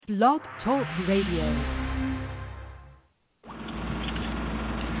Blog Talk Radio.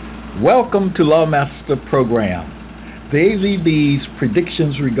 Welcome to Lawmaster Program. The AVB's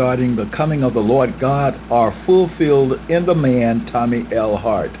predictions regarding the coming of the Lord God are fulfilled in the man Tommy L.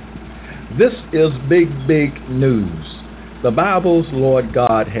 Hart. This is big news. The Bible's Lord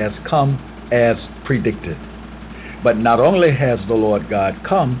God has come as predicted. But not only has the Lord God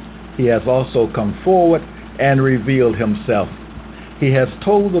come, he has also come forward and revealed himself. He has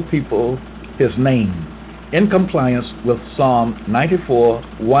told the people his name in compliance with Psalm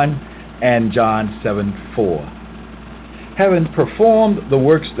 94:1 and John 7:4. Having performed the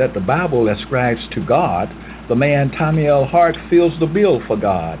works that the Bible ascribes to God, the man Tommy L. Hart fills the bill for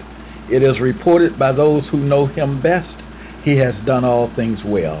God. It is reported by those who know him best, he has done all things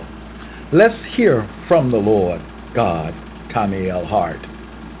well. Let's hear from the Lord God, Tommy L. Hart.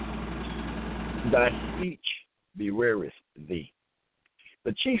 Thy speech bewrareth thee.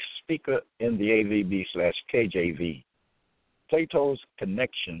 The chief speaker in the AVB/KJV, Plato's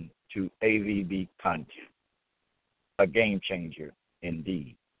connection to AVB content, a game changer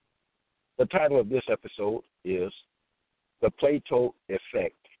indeed. The title of this episode is The Plato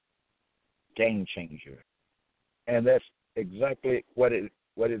Effect, Game Changer. And that's exactly what it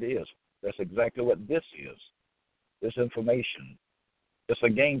is. That's exactly what this is. This information. It's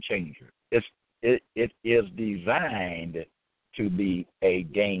a game changer. It is designed to be a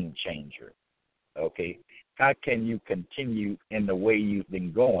game changer. Okay? How can you continue in the way you've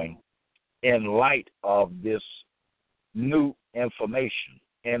been going in light of this new information,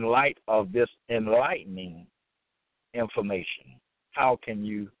 in light of this enlightening information? How can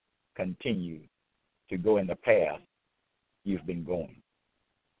you continue to go in the path you've been going?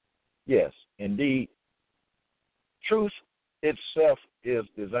 Yes, indeed, truth itself is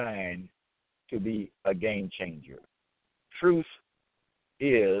designed to be a game changer. Truth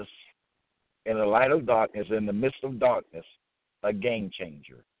is, in the light of darkness, in the midst of darkness, a game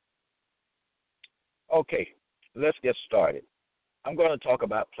changer. Okay, let's get started. I'm going to talk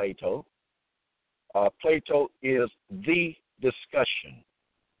about Plato. Plato is the discussion.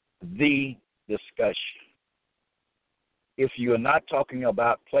 The discussion. If you are not talking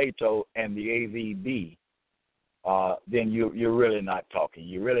about Plato and the AVB, then you're really not talking.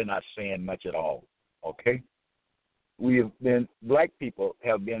 You're really not saying much at all. Okay? Black people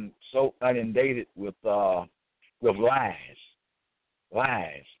have been so inundated with lies.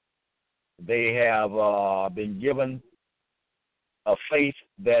 Lies. They have been given a faith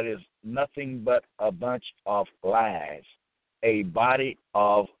that is nothing but a bunch of lies, a body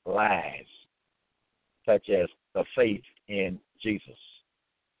of lies, such as the faith in Jesus.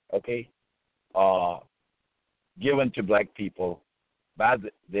 Okay? Given to black people by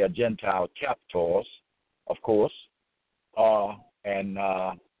their Gentile captors, of course, and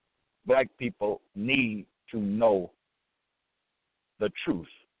black people need to know the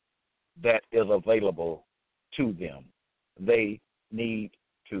truth that is available to them. They need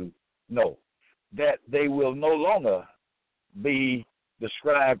to know that they will no longer be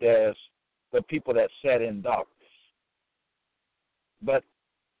described as the people that sat in darkness, but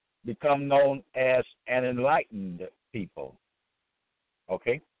become known as an enlightened people.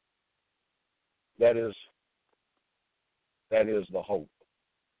 Okay? That is the hope.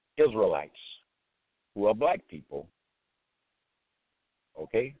 Israelites who are black people.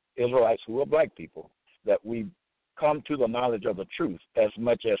 Okay? Israelites who are black people, that we come to the knowledge of the truth as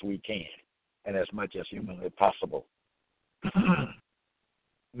much as we can and as much as humanly possible.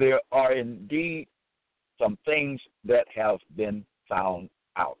 There are indeed some things that have been found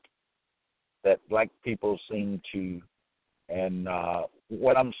out that black people seem to, and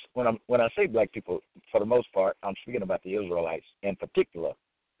when I say black people, for the most part, I'm speaking about the Israelites in particular.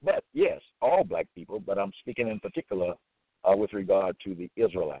 But yes, all black people, but I'm speaking in particular with regard to the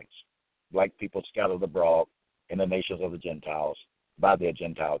Israelites. Black people scattered abroad in the nations of the Gentiles by their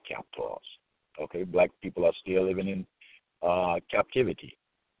Gentile captors. Okay, black people are still living in captivity.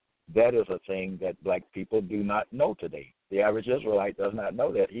 That is a thing that black people do not know today. The average Israelite does not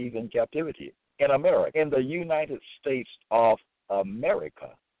know that he's in captivity in America. In the United States of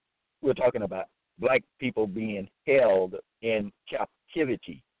America, we're talking about black people being held in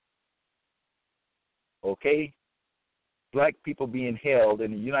captivity. Okay? Black people being held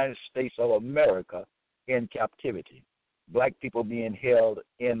in the United States of America in captivity. Black people being held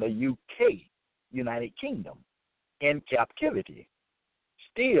in the UK, United Kingdom, in captivity.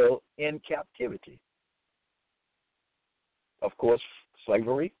 Still in captivity. Of course,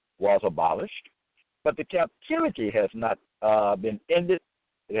 slavery was abolished, but the captivity has not been ended.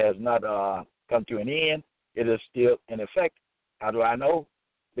 It has not come to an end. It is still in effect. How do I know?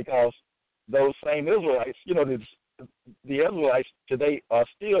 because those same Israelites, the Israelites today are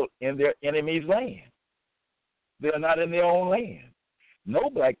still in their enemy's land. They're not in their own land. No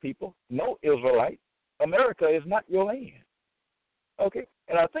black people, no Israelite. America is not your land. Okay?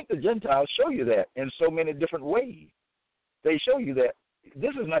 And I think the Gentiles show you that in so many different ways. They show you that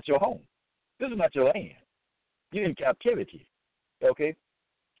this is not your home. This is not your land. You're in captivity. Okay?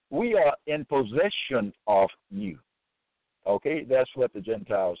 We are in possession of you. Okay? That's what the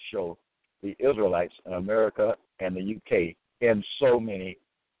Gentiles show the Israelites in America and the UK in so many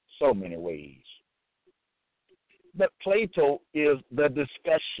ways. But Plato is the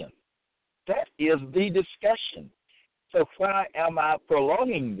discussion. That is the discussion. So why am I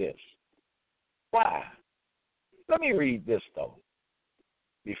prolonging this? Why? Let me read this, though,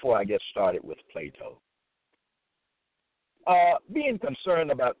 before I get started with Plato. Being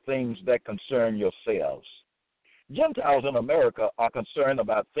concerned about things that concern yourselves. Gentiles in America are concerned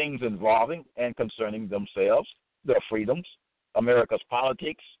about things involving and concerning themselves, their freedoms, America's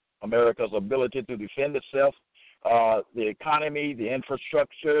politics, America's ability to defend itself, the economy, the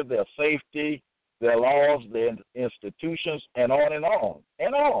infrastructure, their safety, their laws, their institutions, and on and on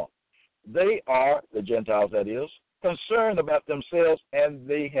and on. They are, the Gentiles that is, concerned about themselves and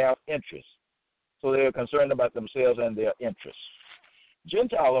they have interests. So they are concerned about themselves and their interests.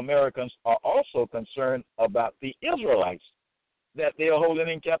 Gentile Americans are also concerned about the Israelites that they are holding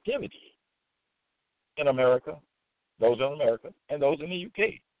in captivity in America, those in America, and those in the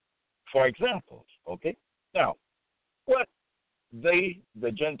UK, for example. Okay? Now, what the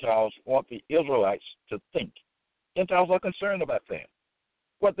Gentiles, want the Israelites to think. Gentiles are concerned about that.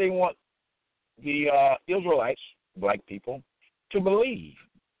 What they want the Israelites, black people, to believe.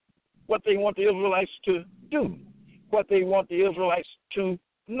 What they want the Israelites to do. What they want the Israelites to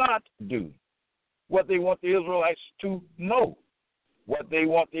not do. What they want the Israelites to know. What they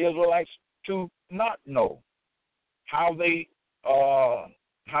want the Israelites to not know. How they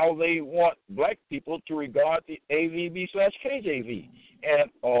want black people to regard the AVB/KJV,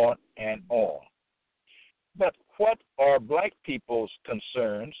 and on and on. But what are black people's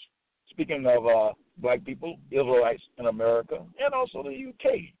concerns? Speaking of black people, Israelites in America, and also the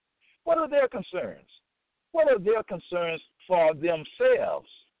UK, what are their concerns? What are their concerns for themselves?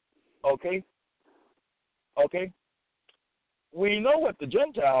 Okay? Okay? We know what the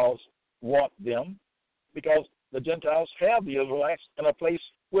Gentiles want them, because the Gentiles have the Israelites in a place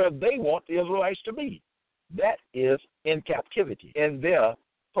where they want the Israelites to be. That is in captivity, in their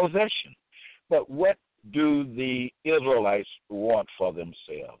possession. But what do the Israelites want for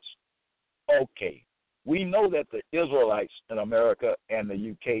themselves? Okay, we know that the Israelites in America and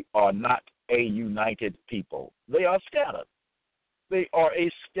the UK are not a united people. They are scattered. They are a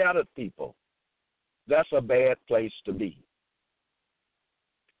scattered people. That's a bad place to be.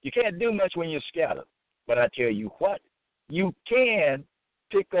 You can't do much when you're scattered. But I tell you what, you can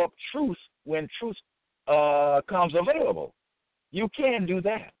pick up truth when truth comes available. You can do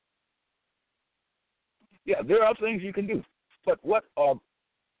that. Yeah, there are things you can do. But what are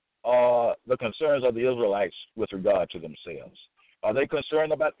the concerns of the Israelites with regard to themselves? Are they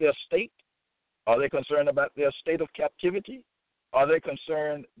concerned about their state? Are they concerned about their state of captivity? Are they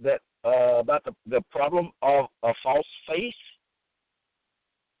concerned that about the problem of a false faith?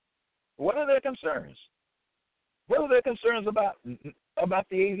 What are their concerns? What are their concerns about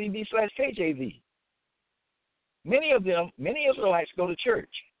the AVB/KJV? Many Israelites go to church.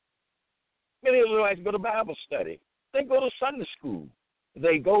 Many Israelites go to Bible study. They go to Sunday school.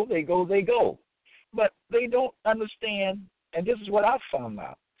 They go. But they don't understand, and this is what I've found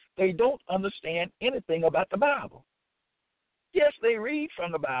out, they don't understand anything about the Bible. Yes, they read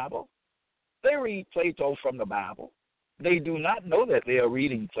from the Bible. They read Plato from the Bible. They do not know that they are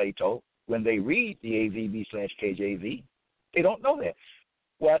reading Plato when they read the AVB/KJV. They don't know that.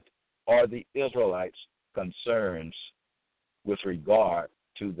 What are the Israelites' concerns with regard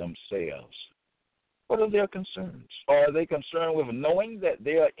to themselves? What are their concerns? Are they concerned with knowing that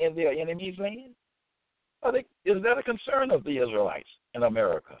they are in their enemy's land? Is that a concern of the Israelites in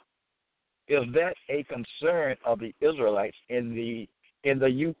America? Is that a concern of the Israelites in the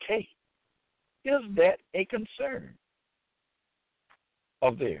UK? Is that a concern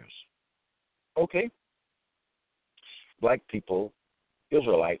of theirs? Okay. Black people,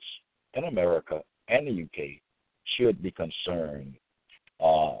 Israelites in America and the UK should be concerned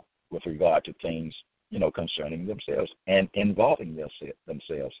with regard to things, concerning themselves and involving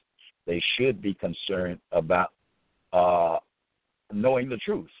themselves. They should be concerned about knowing the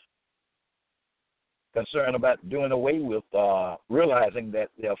truth, concerned about doing away with realizing that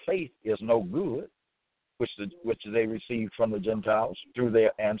their faith is no good, which they received from the Gentiles through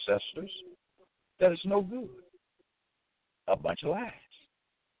their ancestors, that is no good. A bunch of lies.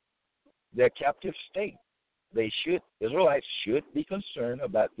 Their captive state. Israelites should be concerned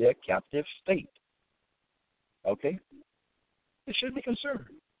about their captive state. Okay? They should be concerned.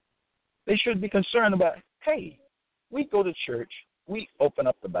 They should be concerned about, hey, we go to church, we open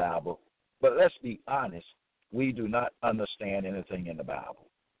up the Bible, but let's be honest, we do not understand anything in the Bible.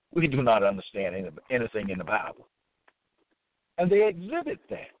 We do not understand anything in the Bible. And they exhibit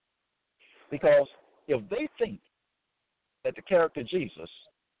that. Because if they think that the character Jesus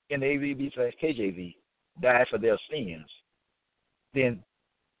in the AVB/KJV died for their sins, then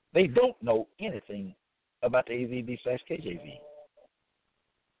they don't know anything about the AVB/KJV.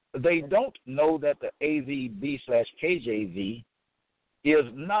 They don't know that the AVB/KJV is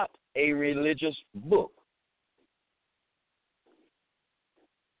not a religious book.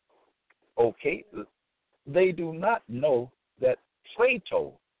 Okay? They do not know that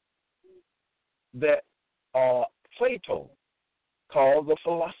Plato, called the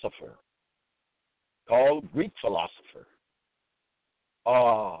philosopher, called Greek philosopher,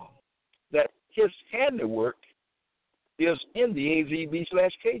 that his handiwork is in the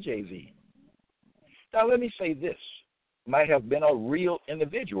AVB/KJV. Now, let me say this. Might have been a real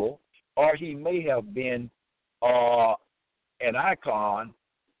individual, or he may have been an icon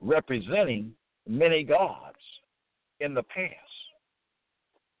representing many gods in the past.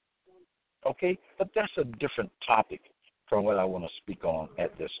 Okay? But that's a different topic from what I want to speak on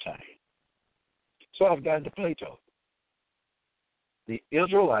at this time. So I've gotten to Plato. The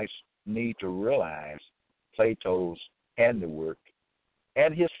Israelites need to realize Plato's handiwork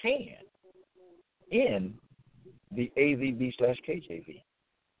and his hand in the AVB/KJV.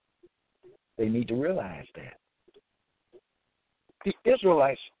 They need to realize that. The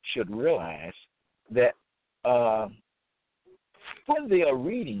Israelites should realize that when they are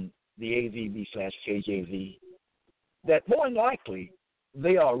reading the AVB/KJV, that more than likely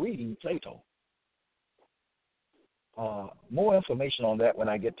they are reading Plato. More information on that when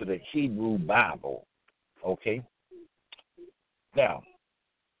I get to the Hebrew Bible, okay? Now,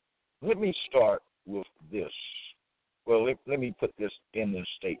 let me start with this. Well, let me put this in the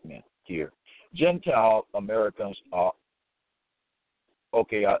statement here. Gentile Americans are,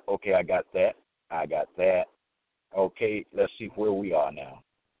 okay, I got that. Okay, let's see where we are now.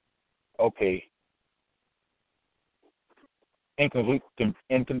 Okay. In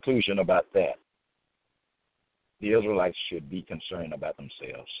conclusion about that, the Israelites should be concerned about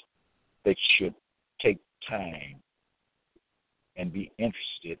themselves. They should take time and be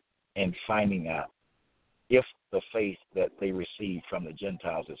interested in finding out if the faith that they received from the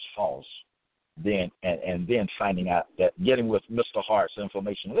Gentiles is false, then finding out that, getting with Mr. Hart's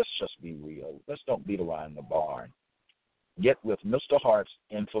information. Let's just be real. Let's don't beat around the barn. Get with Mr. Hart's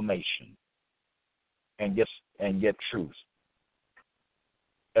information and get truth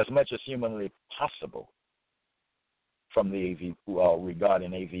as much as humanly possible from the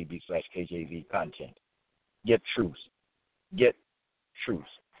regarding AVB/KJV content. Get truth.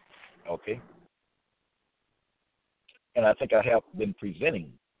 Okay? And I think I have been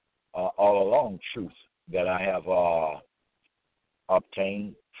presenting all along truth that I have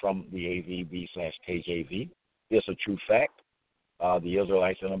obtained from the AVB/KJV. It's a true fact. The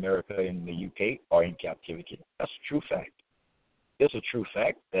Israelites in America and the UK are in captivity. That's a true fact. It's a true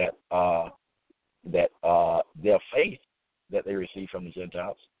fact that their faith that they receive from the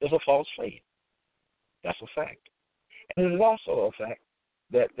Gentiles is a false faith. That's a fact. And it is also a fact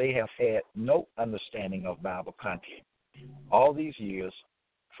that they have had no understanding of Bible content. All these years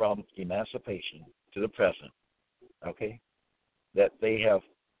from emancipation to the present, okay, that they have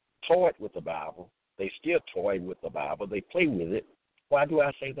toyed with the Bible. They still toy with the Bible. They play with it. Why do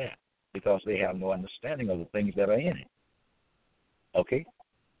I say that? Because they have no understanding of the things that are in it. Okay?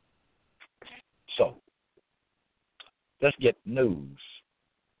 So, let's get news.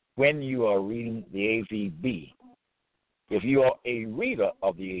 When you are reading the AVB, if you are a reader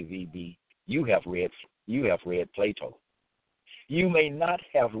of the AVB, you have read Plato. You may not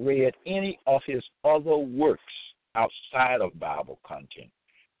have read any of his other works outside of Bible content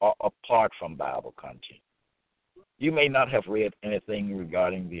or apart from Bible content. You may not have read anything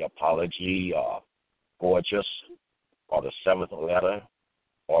regarding the Apology or Gorgias or the Seventh Letter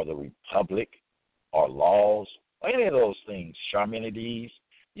or the Republic or Laws or any of those things, Charminides.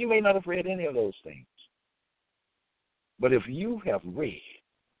 You may not have read any of those things. But if you've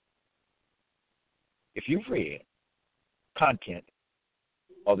read content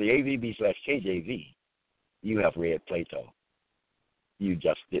of the AVB/KJV, you have read Plato. You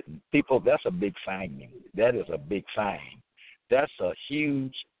just didn't. People, that's a big finding. That is a big find. That's a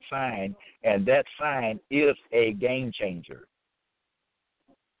huge find, and that find is a game changer.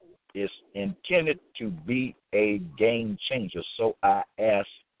 It's intended to be a game changer. So I ask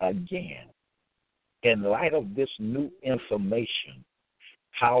again, in light of this new information,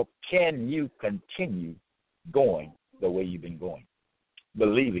 how can you continue going the way you've been going,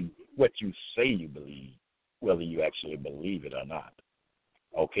 believing what you say you believe, whether you actually believe it or not?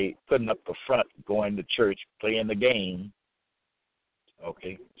 Okay, putting up the front, going to church, playing the game.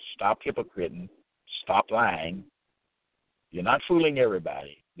 Okay, stop hypocriting, stop lying. You're not fooling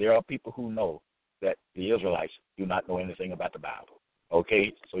everybody. There are people who know that the Israelites do not know anything about the Bible.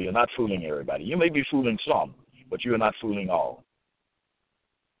 Okay, so you're not fooling everybody. You may be fooling some, but you're not fooling all.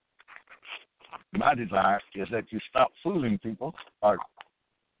 My desire is that you stop fooling people, or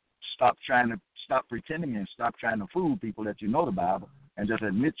stop pretending and stop trying to fool people that you know the Bible, and just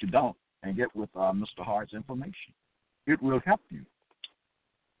admit you don't and get with Mr. Hart's information. It will help you.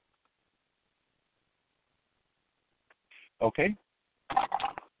 Okay?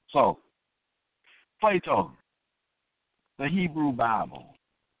 So, Plato, the Hebrew Bible.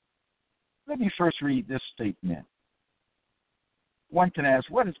 Let me first read this statement. One can ask,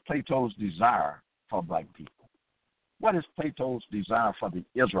 what is Plato's desire for black people? What is Plato's desire for the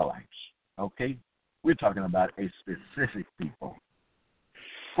Israelites? Okay? We're talking about a specific people.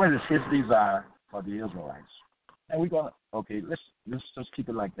 What is his desire for the Israelites? And we're going to, okay, let's just keep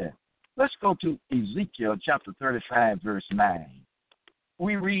it like that. Let's go to Ezekiel chapter 35, verse 9.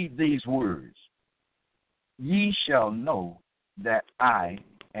 We read these words. Ye shall know that I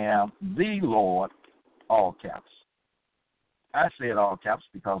am the Lord, all caps. I said all caps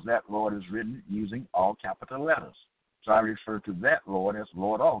because that Lord is written using all capital letters. So I refer to that Lord as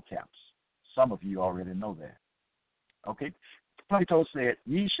Lord, all caps. Some of you already know that. Okay? Plato said,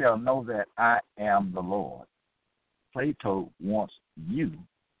 ye shall know that I am the Lord. Plato wants you,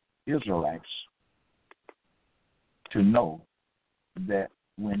 Israelites, to know that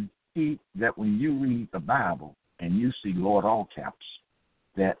when you read the Bible and you see Lord, all caps,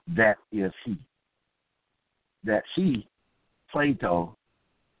 that is he. That he, Plato,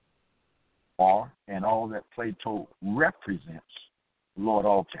 and all that Plato represents, Lord,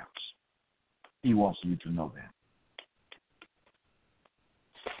 all caps. He wants you to know that.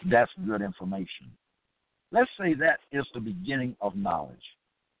 That's good information. Let's say that is the beginning of knowledge.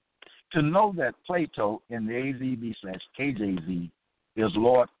 To know that Plato in the AVB/KJV is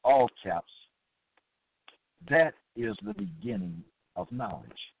Lord, all caps, that is the beginning of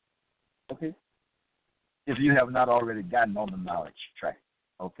knowledge. Okay? If you have not already gotten on the knowledge track,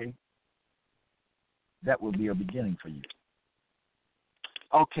 okay? That will be a beginning for you.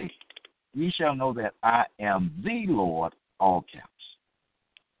 Okay. Ye shall know that I am the Lord, all caps.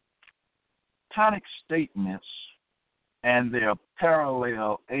 Tonic statements and their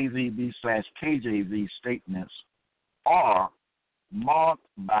parallel AVB/KJV statements are marked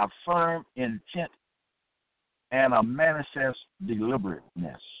by firm intent and a manifest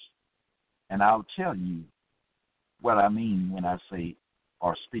deliberateness. And I'll tell you what I mean when I say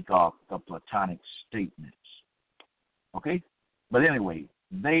or speak of the Platonic statements. Okay? But anyway,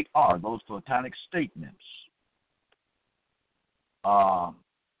 they are those Platonic statements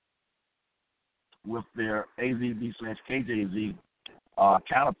with their AVB/KJV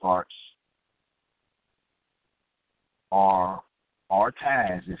counterparts or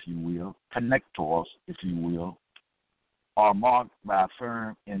ties, if you will, connectors, if you will, are marked by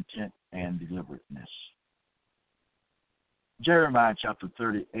firm intent and deliberateness. Jeremiah chapter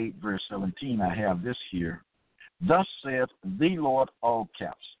 38, verse 17, I have this here. Thus saith the Lord, all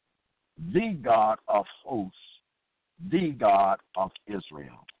caps, the God of hosts, the God of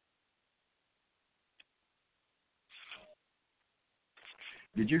Israel.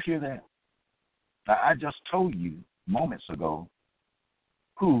 Did you hear that? Now, I just told you moments ago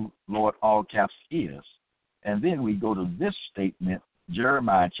who Lord, all caps is. And then we go to this statement,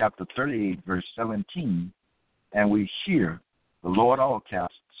 Jeremiah chapter 38, verse 17, and we hear the Lord, all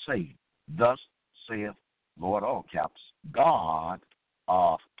caps, say, thus saith Lord, all caps, God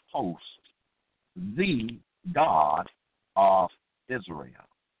of hosts, the God of Israel.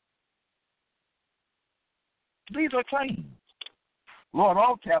 These are claims. Lord,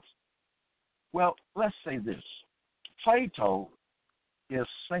 all caps, well, let's say this. Plato is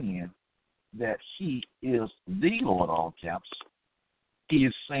saying that he is the Lord, all caps. He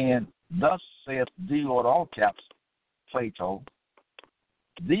is saying, thus saith the Lord, all caps, Plato,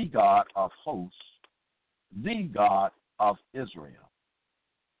 the God of hosts, the God of Israel.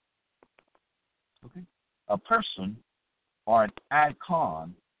 Okay? A person or an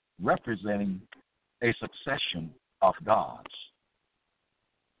icon representing a succession of gods.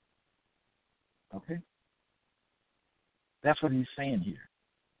 Okay? That's what he's saying here.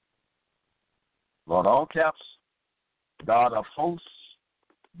 Lord, all caps, God of hosts,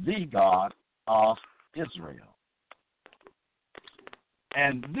 the God of Israel.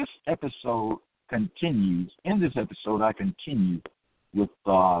 And this episode continues. In this episode, I continue with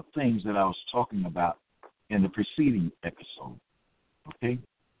things that I was talking about in the preceding episode. Okay?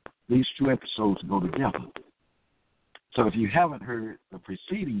 These two episodes go together. So if you haven't heard the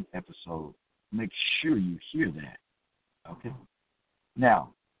preceding episode, make sure you hear that. Okay?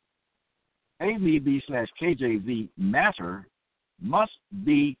 Now, AVB/KJV matter must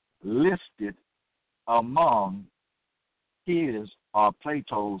be listed among his or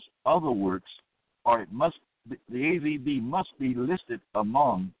Plato's other works, or the AVB must be listed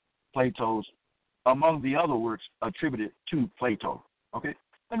among the other works attributed to Plato. Okay?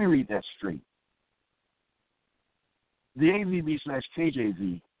 Let me read that straight. The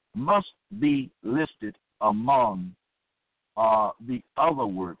AVB/KJV must be listed among the other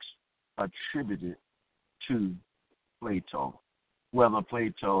works attributed to Plato, whether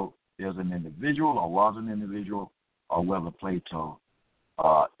Plato is an individual or was an individual, or whether Plato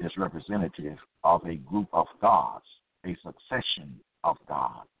is representative of a group of gods, a succession of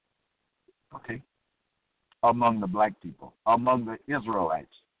gods. Okay? Among the black people, among the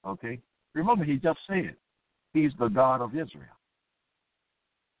Israelites. Okay? Remember, he just said he's the God of Israel.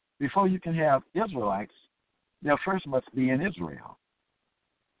 Before you can have Israelites, there first must be an Israel.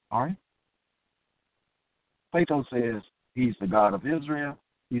 All right? Plato says he's the God of Israel.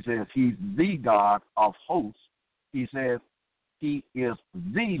 He says he's the God of hosts. He says he is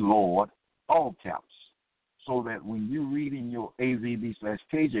the Lord, all caps. So that when you read in your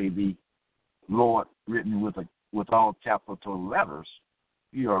AVB/KJV, Lord written with all capital letters,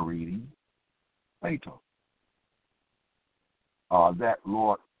 you are reading Plato. That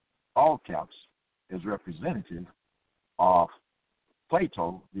Lord, all caps, is representative of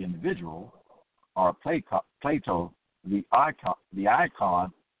Plato, the individual, or Plato, the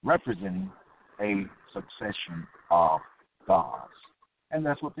icon representing a succession of gods. And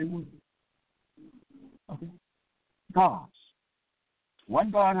that's what they would be. Okay? Gods.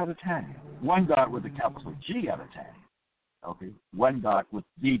 One God at a time. One God with a capital G at a time. Okay? One God with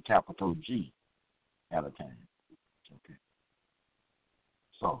the capital G at a time. Okay?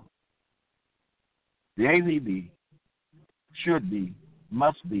 So, the AVB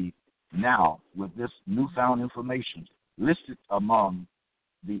must be now, with this newfound information, listed among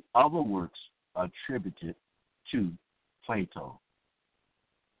the other works attributed to Plato.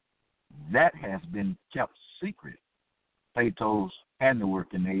 That has been kept secret, Plato's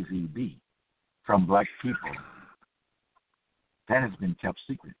handiwork in AVB, from black people. That has been kept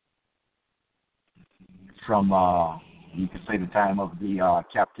secret. From, you could say, the time of the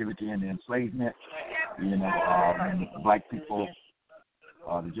captivity and the enslavement, black people,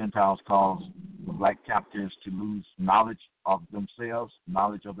 the Gentiles caused the black captives to lose knowledge of themselves,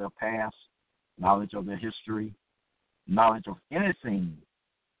 knowledge of their past, knowledge of their history, knowledge of anything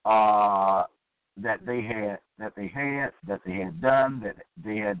that they had done, that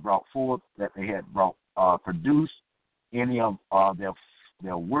they had brought forth, that they had produced, any of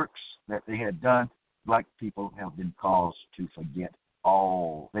their works that they had done. Black people have been caused to forget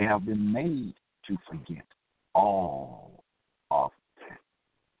all. They have been made to forget all of that.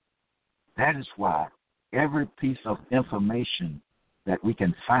 That is why every piece of information that we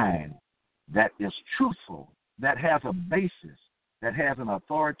can find that is truthful, that has a basis, that has an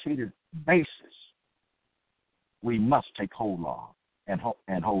authoritative basis, we must take hold of and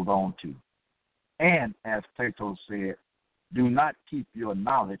hold on to. And as Plato said, do not keep your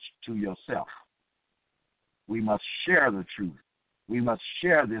knowledge to yourself. We must share the truth. We must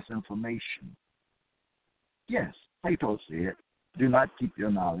share this information. Yes, Plato said, do not keep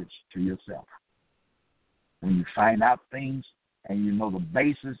your knowledge to yourself. When you find out things and you know the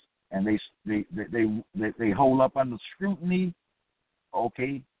basis and they hold up under scrutiny,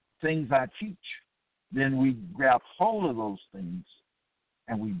 okay, things I teach, then we grab hold of those things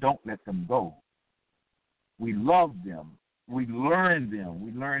and we don't let them go. We love them. We learn them.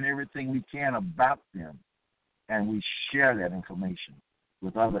 We learn everything we can about them. And we share that information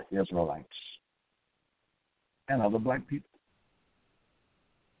with other Israelites and other black people.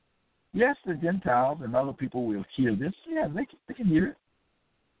 Yes, the Gentiles and other people will hear this. Yeah, they can hear it.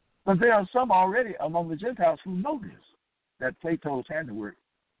 But there are some already among the Gentiles who know this, that Plato's handiwork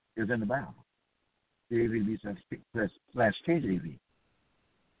is in the Bible, the AVB/KJV.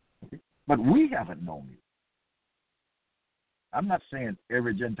 Okay? But we haven't known it. I'm not saying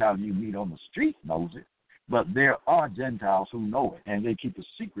every Gentile you meet on the street knows it, but there are Gentiles who know it, and they keep it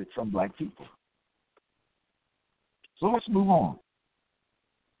secret from black people. So let's move on.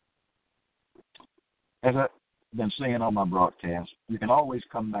 As I've been saying on my broadcast, you can always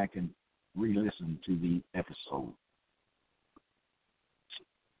come back and re-listen to the episode.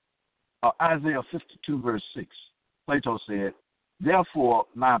 Isaiah 52, verse 6, Plato said, therefore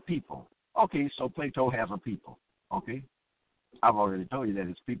my people. Okay, so Plato has a people, okay? I've already told you that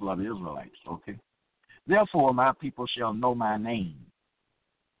his people are the Israelites, okay? Therefore my people shall know my name.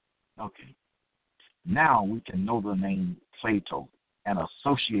 Okay. Now we can know the name Plato and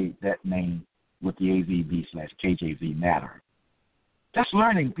associate that name with the AVB/KJV matter. That's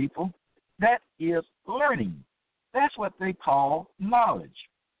learning, people. That is learning. That's what they call knowledge.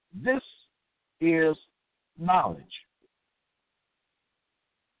 This is knowledge.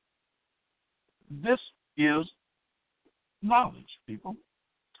 This is knowledge, people.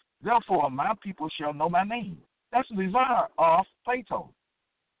 Therefore, my people shall know my name. That's the desire of Plato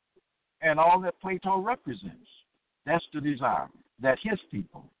and all that Plato represents. That's the desire, that his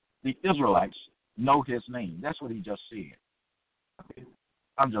people, the Israelites, know his name. That's what he just said. Okay.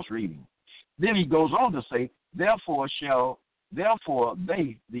 I'm just reading. Then he goes on to say, therefore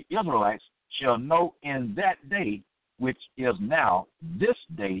they, the Israelites, shall know in that day, which is now this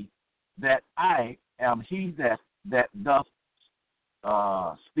day, that I am he that doth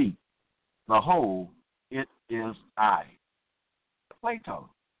speak. Behold, it is I. Plato.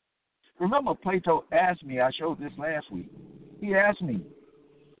 Remember, Plato asked me, I showed this last week, he asked me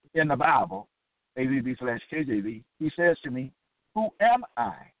in the Bible, AVB/KJV, he says to me, who am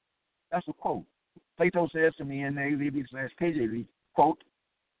I? That's a quote. Plato says to me in the AVB/KJV, quote,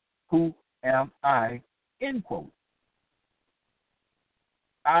 who am I, end quote.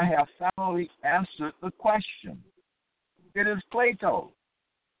 I have finally answered the question. It is Plato.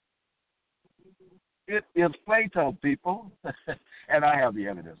 It is Plato, people. And I have the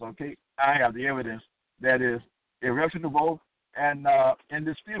evidence, okay? I have the evidence that is irrefutable and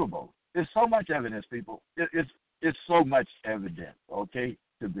indisputable. There's so much evidence, people. It's so much evidence, okay,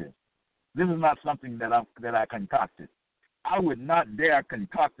 to this. This is not something that I concocted. I would not dare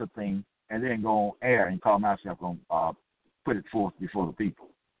concoct a thing and then go on air and call myself going to put it forth before the people.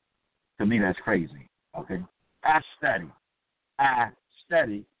 To me, that's crazy, okay? I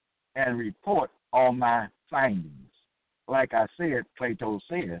study and report all my findings. Like I said, Plato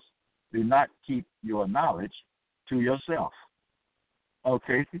says, do not keep your knowledge to yourself.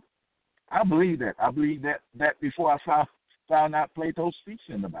 Okay? I believe that. I believe that before I found out Plato speaks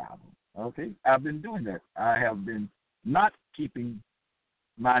in the Bible. Okay? I've been doing that. I have been not keeping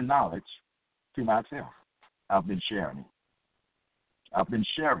my knowledge to myself. I've been sharing it.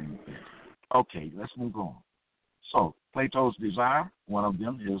 Okay, let's move on. So, Plato's desire, one of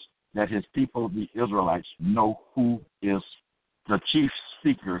them is that his people, the Israelites, know who is the chief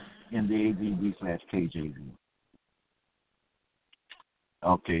speaker in the AVB/KJV.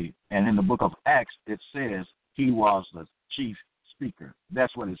 Okay, and in the book of Acts, it says he was the chief speaker.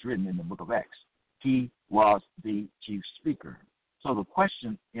 That's what is written in the book of Acts. He was the chief speaker. So the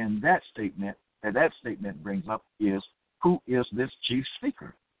question in that statement brings up is, who is this chief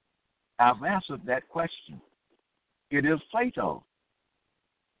speaker? I've answered that question. It is Plato.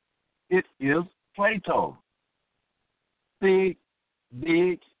 It is Plato. Big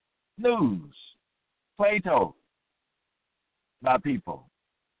news. Plato, my people,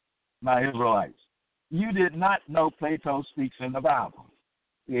 my Israelites. You did not know Plato speaks in the Bible,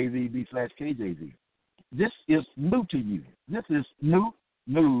 the AVB/KJV. This is new to you. This is new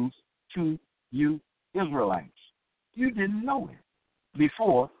news to you Israelites. You didn't know it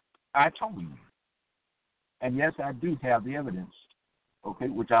before I told you. And yes, I do have the evidence, okay,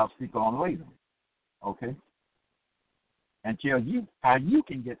 which I'll speak on later, okay, and tell you how you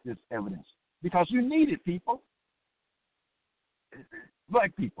can get this evidence, because you need it, people.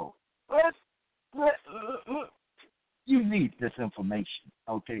 Black people, you need this information,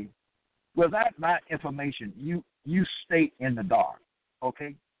 okay? Without my information, you stay in the dark,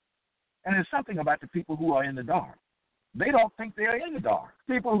 okay? And there's something about the people who are in the dark. They don't think they are in the dark.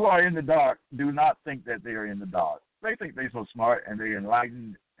 People who are in the dark do not think that they are in the dark. They think they're so smart and they're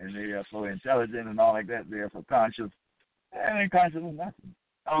enlightened and they are so intelligent and all like that. They're so conscious. And they're conscious of nothing.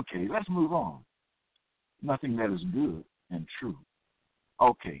 Okay, let's move on. Nothing that is good and true.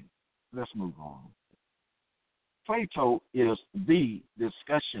 Okay, let's move on. Plato is the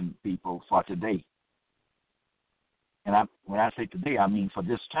discussion, people, for today. And when I say today, I mean for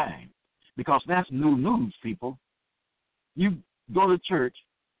this time. Because that's new news, people. You go to church,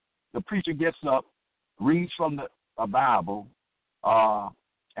 the preacher gets up, reads from a Bible,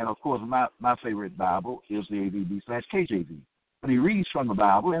 And of course, my favorite Bible is the AVB/KJV. But he reads from the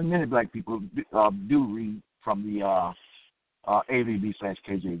Bible, and many black people do read from the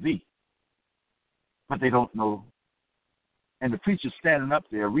AVB/KJV. But they don't know. And the preacher standing up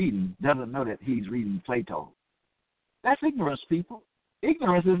there reading doesn't know that he's reading Plato. That's ignorance, people.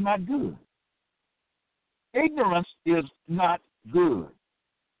 Ignorance is not good. Ignorance is not good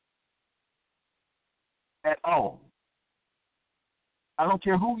at all. I don't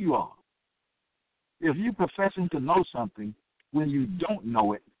care who you are. If you're professing to know something when you don't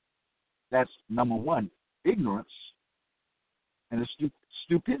know it, that's number one, ignorance, and it's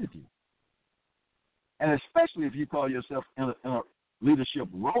stupidity. And especially if you call yourself in a leadership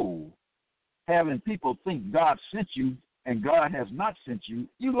role, having people think God sent you and God has not sent you,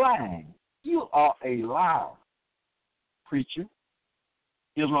 you lying. You are a liar, preacher,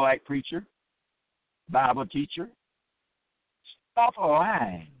 Israelite preacher, Bible teacher. Stop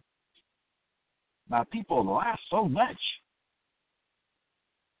lying. My people lie so much.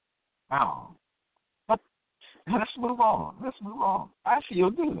 Wow. But let's move on. I feel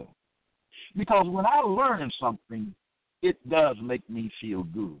good. Because when I learn something, it does make me feel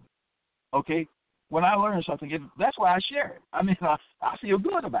good. Okay? When I learn something, that's why I share it. I mean, I feel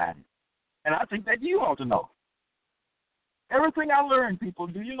good about it. And I think that you ought to know. Everything I learn, people,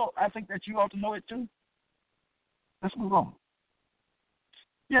 do you know, I think that you ought to know it too. Let's move on.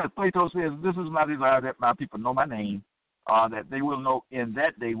 Yeah, Plato says, this is my desire that my people know my name, that they will know in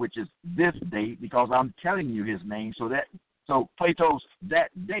that day, which is this day, because I'm telling you his name. So Plato's that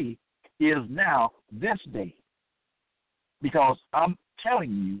day is now this day, because I'm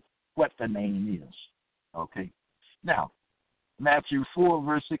telling you what the name is. Okay? Now, Matthew 4,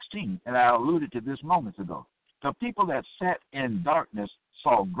 verse 16, and I alluded to this moments ago. The people that sat in darkness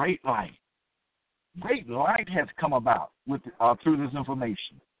saw great light. Great light has come about through this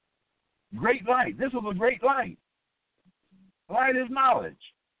information. Great light. This is a great light. Light is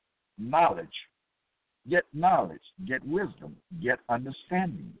knowledge. Knowledge. Get knowledge. Get wisdom. Get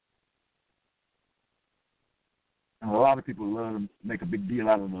understanding. And a lot of people love to make a big deal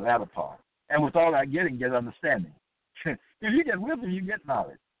out of the latter part. And with all that getting, get understanding. If you get wisdom, you get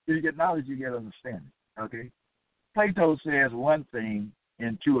knowledge. If you get knowledge, you get understanding. Okay? Plato says one thing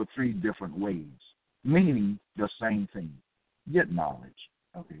in 2 or 3 different ways, meaning the same thing. Get knowledge.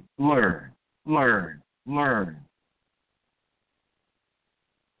 Okay? Learn.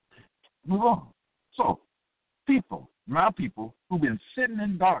 Move on. So, my people who've been sitting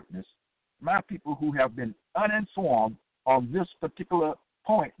in darkness, my people who have been uninformed on this particular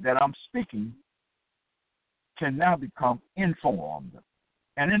point that I'm speaking, can now become informed.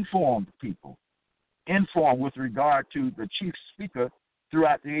 An informed people. Informed with regard to the chief speaker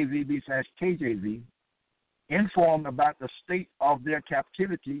throughout the AVB/KJV, informed about the state of their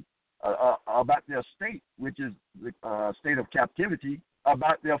captivity, about their state, which is the state of captivity,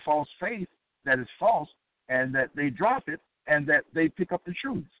 about their false faith that is false, and that they drop it, and that they pick up the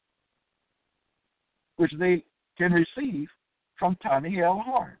truth, which they can receive from Tommy L.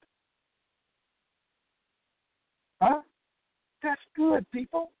 Hart. Huh? That's good,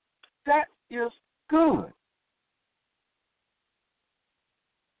 people. That is good.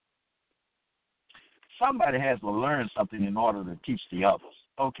 Somebody has to learn something in order to teach the others,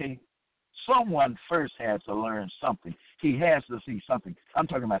 okay? Someone first has to learn something. He has to see something. I'm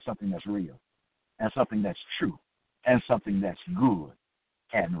talking about something that's real and something that's true and something that's good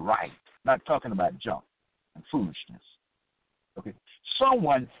and right. Not talking about junk and foolishness, okay?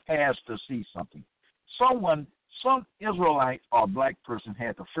 Someone has to see something. Some Israelite or black person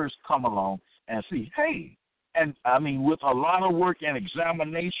had to first come along and see, hey, and I mean, with a lot of work and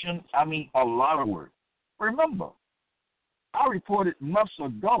examination, a lot of work. Remember, I reported months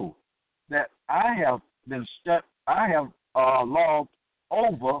ago that I have logged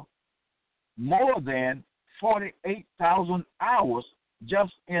over more than 48,000 hours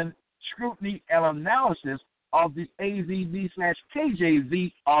just in scrutiny and analysis of the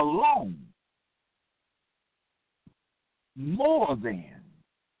AVB/KJV alone. More than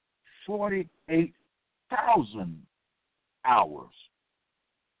 48,000 hours.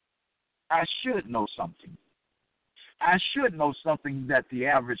 I should know something. I should know something that the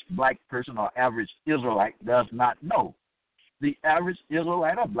average black person or average Israelite does not know. The average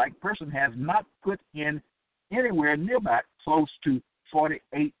Israelite or black person has not put in anywhere nearby close to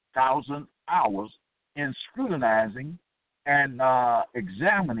 48,000 hours in scrutinizing and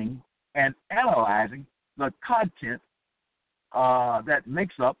examining and analyzing the content that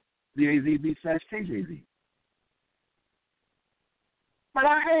makes up the AVB/KJV. But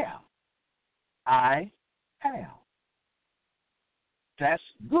I have. That's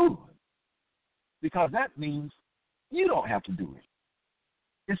good, because that means you don't have to do it.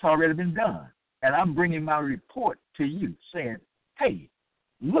 It's already been done. And I'm bringing my report to you saying, hey,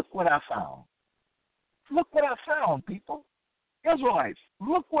 look what I found. Look what I found, people. Israelites,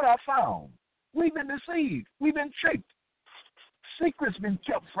 look what I found. We've been deceived. We've been tricked. Secrets been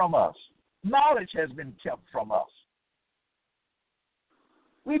kept from us. Knowledge has been kept from us.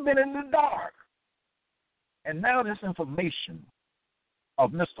 We've been in the dark. And now this information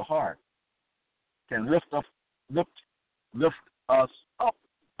of Mr. Hart can lift us up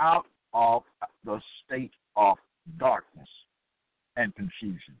out of the state of darkness and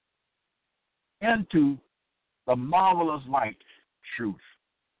confusion into the marvelous light, truth.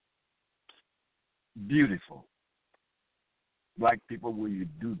 Beautiful. Black people, will you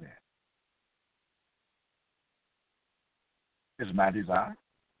do that? It's my desire.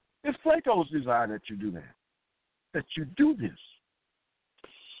 It's Plato's desire that you do that. That you do this.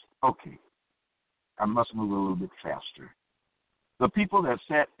 Okay. I must move a little bit faster. The people that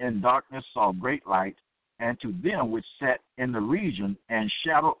sat in darkness saw great light, and to them which sat in the region and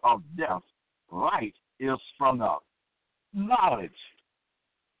shadow of death, light is sprung up. Knowledge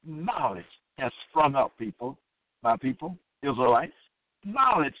has sprung up, people, my people, Israelites.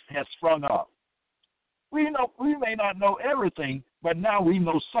 Knowledge has sprung up. We may not know everything, but now we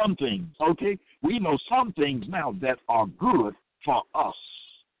know some things, okay? We know some things now that are good for us.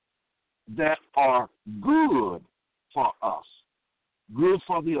 That are good for us. Good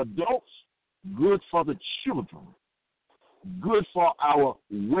for the adults, good for the children, good for our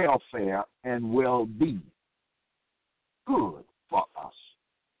welfare and well-being. Good for us.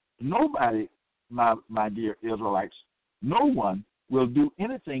 Nobody, my dear Israelites, no one will do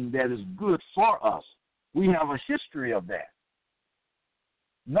anything that is good for us. We have a history of that.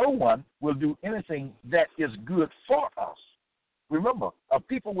 No one will do anything that is good for us. Remember, a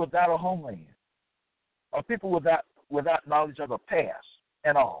people without a homeland, a people without knowledge of the past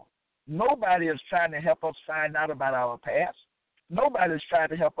and all. Nobody is trying to help us find out about our past. Nobody is trying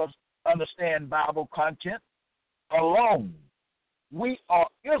to help us understand Bible content alone. We are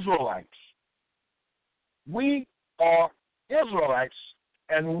Israelites. We are Israelites,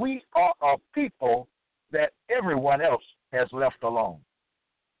 and we are a people that everyone else has left alone.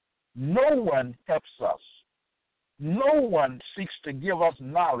 No one helps us. No one seeks to give us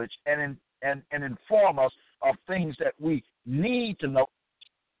knowledge and inform us of things that we need to know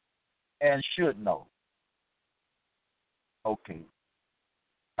and should know. Okay.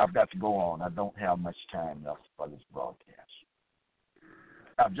 I've got to go on. I don't have much time left for this broadcast.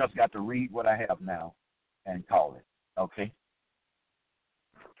 I've just got to read what I have now and call it. Okay?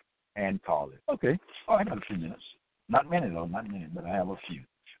 And call it. Okay. Oh, I got a few minutes. Not many, though. Not many, but I have a few.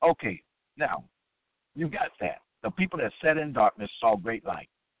 Okay. Now, you got that. The people that sat in darkness saw great light.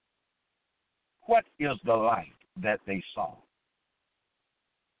 What is the light that they saw?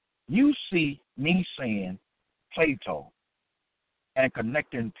 You see me saying Plato and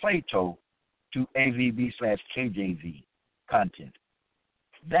connecting Plato to AVB/KJV content.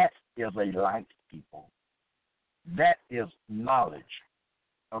 That is a light, people. That is knowledge.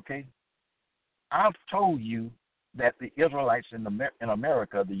 Okay? I've told you that the Israelites in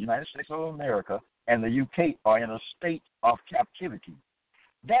America, the United States of America, and the UK are in a state of captivity.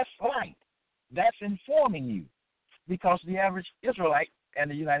 That's light. That's informing you, because the average Israelite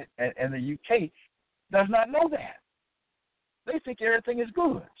and the UK does not know that. They think everything is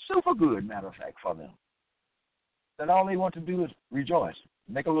good, super good, matter of fact, for them. That all they want to do is rejoice,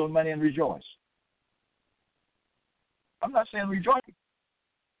 make a little money and rejoice. I'm not saying rejoicing.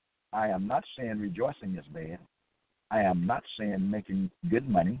 I am not saying rejoicing is bad. I am not saying making good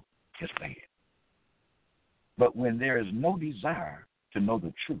money is bad. But when there is no desire to know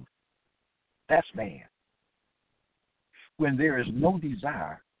the truth, that's bad. When there is no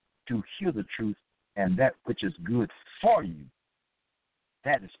desire to hear the truth and that which is good for you,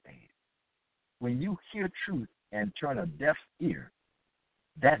 that is bad. When you hear truth and turn a deaf ear,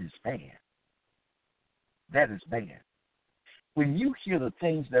 that is bad. That is bad. When you hear the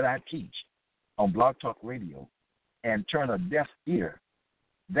things that I teach on Blog Talk Radio and turn a deaf ear,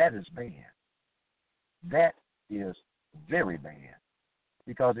 that is bad. That is very bad,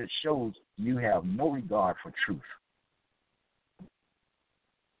 because it shows you have no regard for truth.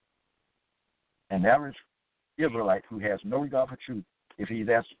 An average Israelite who has no regard for truth, if he's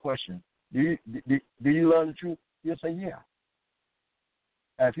asked the question, do you love the truth? He'll say, yeah.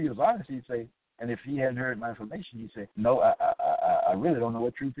 And if he was honest, he'd say, and if he hadn't heard my information, he'd say, no, I really don't know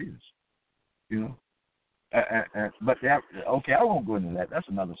what truth is. You know? But okay, I won't go into that. That's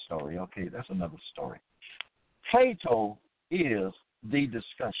another story. Okay, that's another story. Plato is the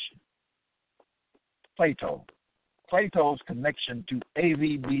discussion. Plato's connection to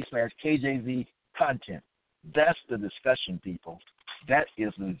AVB/KJV content. That's the discussion, people. That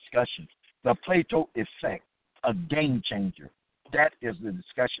is the discussion. The Plato effect, a game changer. That is the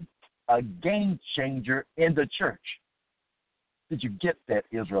discussion. A game changer in the church. Did you get that,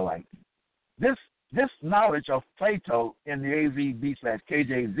 Israelite? This knowledge of Plato in the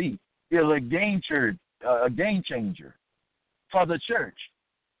AVB/KJV is a game changer for the church.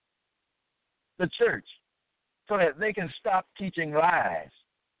 The church, so that they can stop teaching lies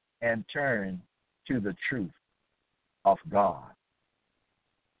and turn to the truth of God.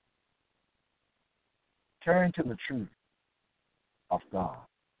 Turn to the truth of God.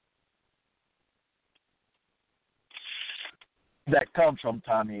 That comes from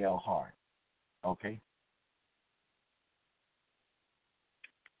Tommy L. Hart. Okay?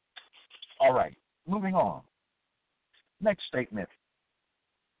 All right. Moving on. Next statement.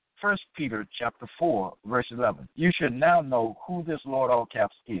 1 Peter chapter 4, verse 11. You should now know who this Lord all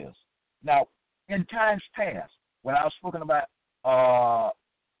caps is. Now, in times past, when I was spoken about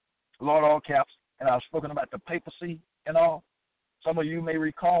Lord all caps, and I was spoken about the papacy and all, some of you may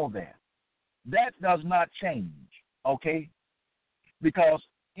recall that. That does not change, okay? Because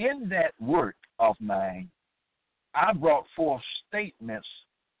in that work of mine, I brought forth statements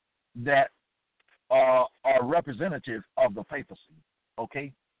that are representative of the papacy,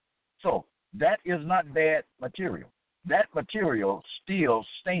 okay? So that is not bad material. That material still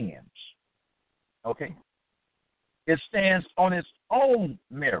stands, okay? It stands on its own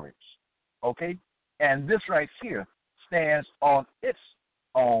merits, okay? And this right here stands on its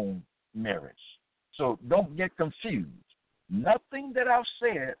own merits. So don't get confused. Nothing that I've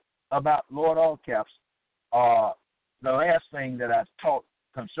said about Lord All Caps, the last thing that I've taught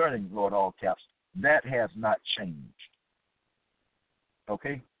concerning Lord All Caps, that has not changed.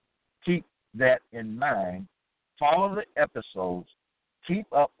 Okay? Keep that in mind. Follow the episodes. Keep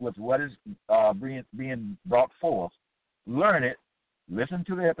up with what is being brought forth. Learn it. Listen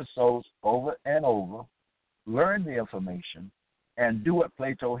to the episodes over and over. Learn the information and do what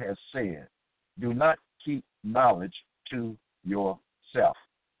Plato has said. Do not keep knowledge to yourself.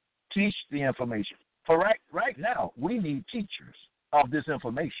 Teach the information. For right now, we need teachers of this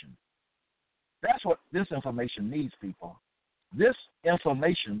information. That's what this information needs, people. This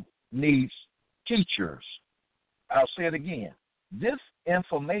information needs teachers. I'll say it again. This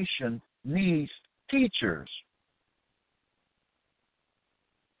information needs teachers.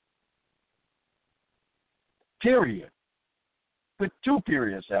 Period. Put two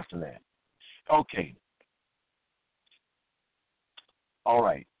periods after that. Okay. All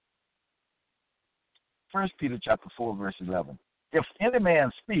right. 1 Peter chapter 4, verse 11. If any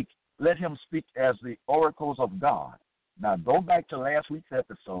man speak, let him speak as the oracles of God. Now go back to last week's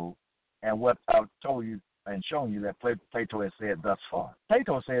episode and what I've told you and shown you that Plato has said thus far.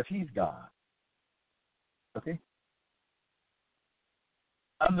 Plato says he's God. Okay?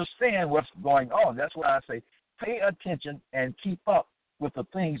 Understand what's going on. That's why I say pay attention and keep up with the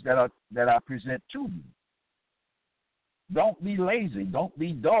things that I present to you. Don't be lazy. Don't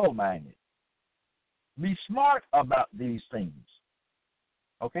be dull-minded. Be smart about these things.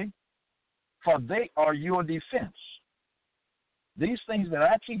 Okay? For they are your defense. These things that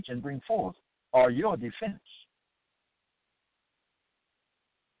I teach and bring forth are your defense.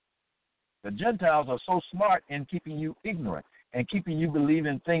 The Gentiles are so smart in keeping you ignorant and keeping you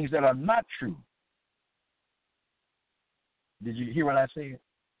believing things that are not true. Did you hear what I said?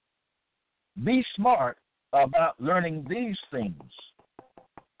 Be smart about learning these things.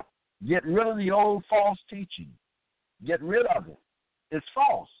 Get rid of the old false teaching. Get rid of it. It's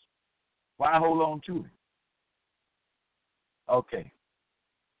false. Why hold on to it? Okay.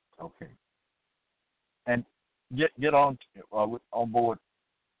 And get on board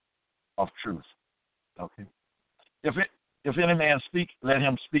of truth. Okay. If any man speak, let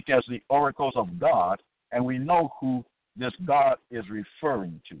him speak as the oracles of God, and we know who this God is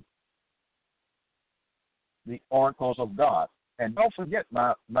referring to. The oracles of God. And don't forget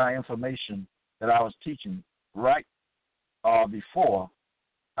my information that I was teaching right before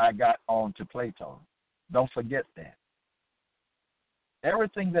I got on to Plato. Don't forget that.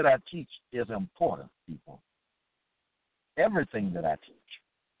 Everything that I teach is important, people. Everything that I teach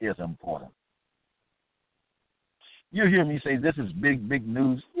is important. You hear me say this is big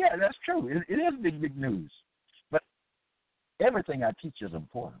news. Yeah, that's true. It is big news. But everything I teach is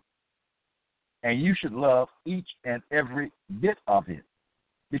important. And you should love each and every bit of it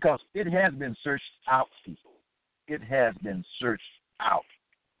because it has been searched out, people. It has been searched out.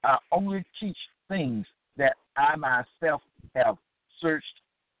 I only teach things that I myself have searched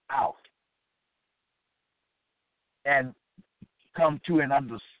out and come to an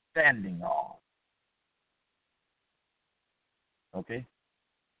understanding of. Okay?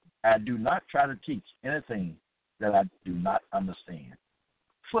 I do not try to teach anything that I do not understand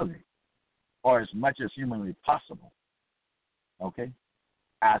fully or as much as humanly possible. Okay?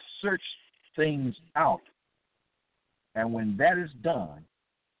 I search things out, and when that is done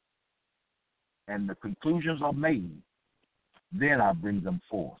and the conclusions are made, then I bring them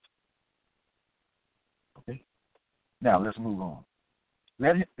forth. Okay? Now, let's move on.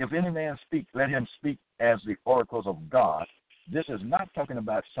 If any man speak, let him speak as the oracles of God. This is not talking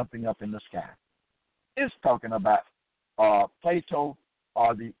about something up in the sky. It's talking about Plato,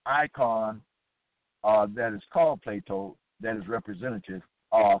 or the icon that is called Plato, that is representative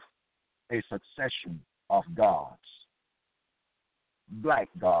of a succession of gods. Black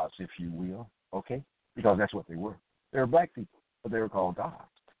gods, if you will, okay? Because that's what they were. They were black people, but they were called gods.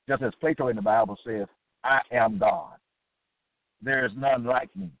 Just as Plato in the Bible says, I am God. There is none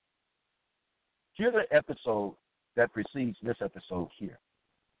like me. Hear the episode that precedes this episode here.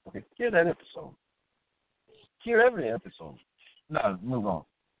 Okay, hear that episode. Hear every episode. Now, move on.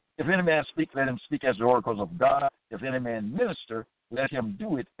 If any man speak, let him speak as the oracles of God. If any man minister, let him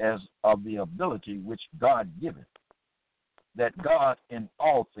do it as of the ability which God giveth, that God in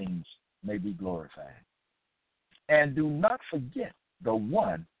all things may be glorified. And do not forget the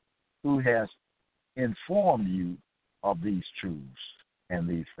one who has informed you of these truths and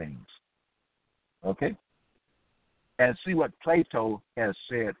these things. Okay? And see what Plato has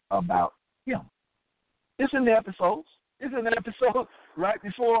said about him. It's in the episodes. It's in the episode right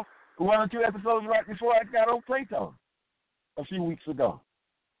before, one or two episodes right before I got on Plato a few weeks ago.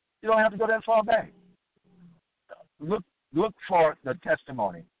 You don't have to go that far back. Look for the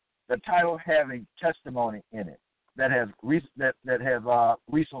testimony, the title having testimony in it that has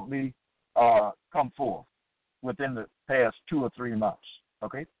recently come forth within the past 2 or 3 months.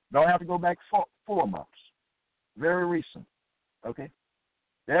 Okay, don't have to go back 4 months. Very recent. Okay,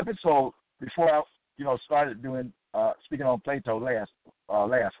 the episode before I started doing speaking on Plato last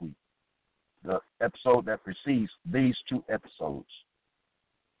week, the episode that precedes these 2 episodes.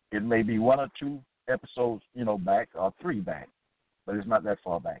 It may be 1 or 2 episodes, back, or 3 back, but it's not that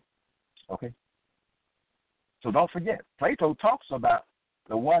far back. Okay? So don't forget, Plato talks about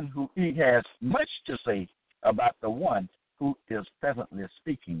the one who he has much to say about the one who is presently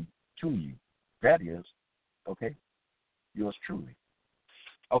speaking to you. That is, okay, yours truly.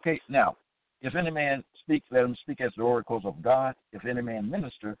 Okay, now, if any man speak, let him speak as the oracles of God. If any man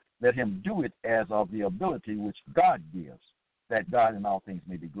minister, let him do it as of the ability which God gives, that God in all things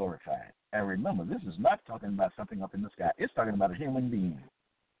may be glorified. And remember, this is not talking about something up in the sky. It's talking about a human being.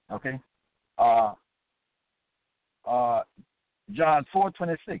 Okay? John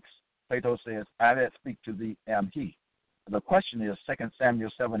 4:26, Plato says, I that speak to thee am he. The question is 2 Samuel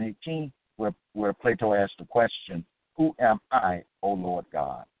 7:18, where Plato asked the question, who am I, O Lord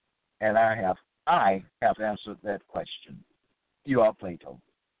God? And I have answered that question. You are Plato.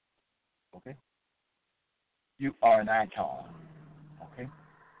 Okay? You are an icon. Okay?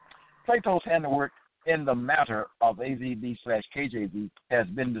 Plato's handiwork in the matter of AVB/KJV has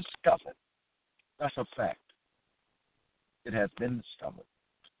been discovered. That's a fact. It has been discovered.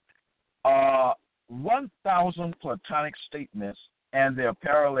 1,000 Platonic statements and their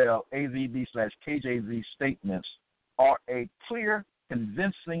parallel AVB/KJV statements are a clear,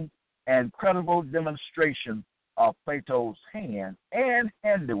 convincing, and credible demonstration of Plato's hand and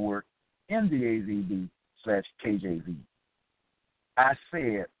handiwork in the AVB/KJV. I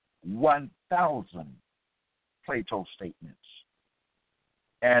said 1,000 Plato statements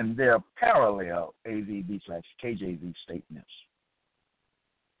and their parallel AVB/KJV statements.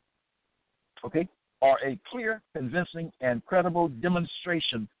 Okay? Are a clear, convincing, and credible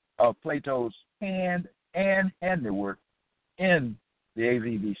demonstration of Plato's hand and handiwork in the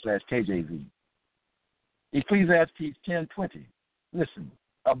AVB/KJV. Ecclesiastes 10:20. Listen,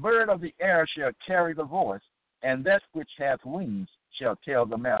 a bird of the air shall carry the voice, and that which hath wings shall tell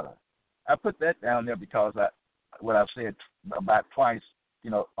the matter. I put that down there because what I've said about twice,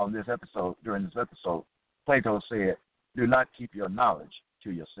 on this episode, during this episode, Plato said, do not keep your knowledge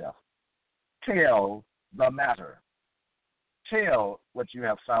to yourself. Tell the matter. Tell what you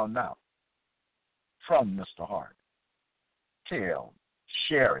have found out from Mr. Hart. Tell,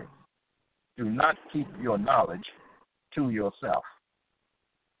 share it. Do not keep your knowledge to yourself.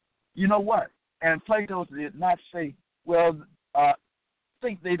 You know what? And Plato did not say, well,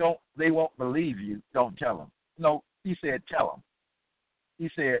 think they won't believe you, don't tell them. No, he said tell them. He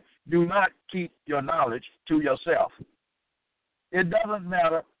said, do not keep your knowledge to yourself. It doesn't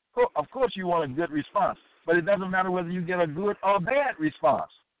matter. Of course, you want a good response, but it doesn't matter whether you get a good or bad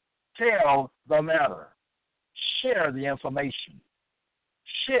response. Tell the matter. Share the information.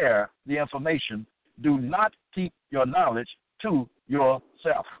 Share the information. Do not keep your knowledge to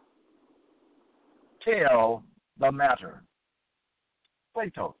yourself. Tell the matter.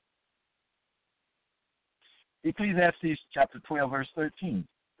 Plato. Ecclesiastes chapter 12, verse 13.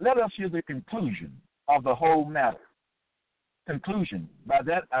 Let us hear the conclusion of the whole matter. Conclusion. By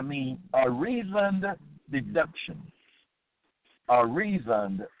that I mean a reasoned deduction. A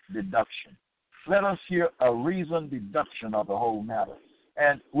reasoned deduction. Let us hear a reasoned deduction of the whole matter.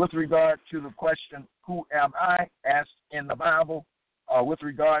 And with regard to the question, who am I, asked in the Bible, with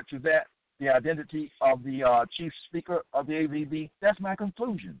regard to that, the identity of the chief speaker of the AVB, that's my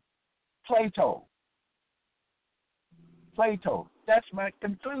conclusion. Plato. Plato. That's my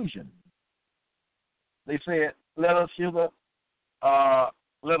conclusion. They said, let us hear the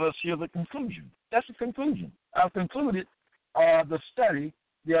conclusion. That's the conclusion. I've concluded the study,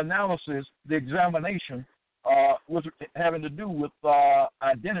 the analysis, the examination with having to do with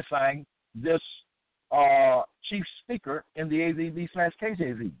identifying this chief speaker in the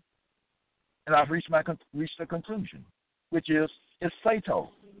AVB/KJV. And I've reached the conclusion, which is it's Plato.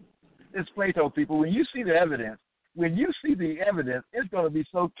 It's Plato, people. When you see the evidence, it's going to be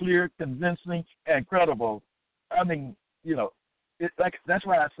so clear, convincing, and credible. I mean, that's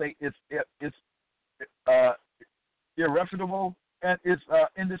why I say it's irrefutable and it's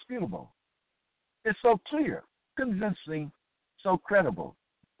indisputable. It's so clear, convincing, so credible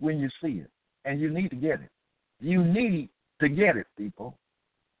when you see it, and you need to get it. You need to get it, people,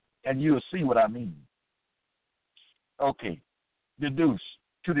 and you'll see what I mean. Okay, deduce,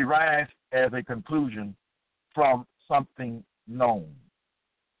 to derive as a conclusion from something known.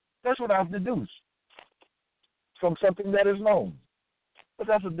 That's what I've deduced, from something that is known. But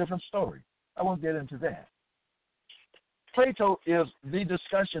that's a different story. I won't get into that. Plato is the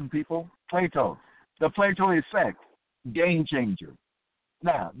discussion, people. Plato. The Plato effect, game changer.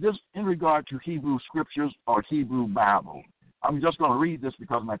 Now, this in regard to Hebrew scriptures or Hebrew Bible. I'm just going to read this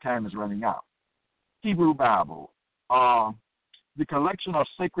because my time is running out. Hebrew Bible, the collection of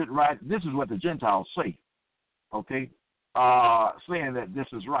sacred writings. This is what the Gentiles say, okay, saying that this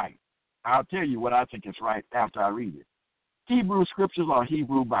is right. I'll tell you what I think is right after I read it. Hebrew scriptures or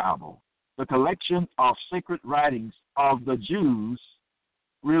Hebrew Bible, the collection of sacred writings of the Jewish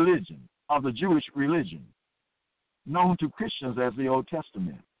religion, known to Christians as the Old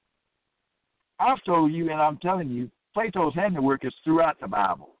Testament. I've told you, and I'm telling you, Plato's handiwork is throughout the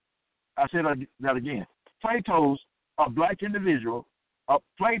Bible. I said that again. Plato's a black individual,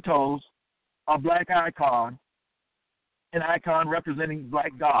 Plato's a black icon, an icon representing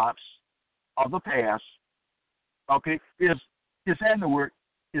black gods of the past. Okay, his handiwork,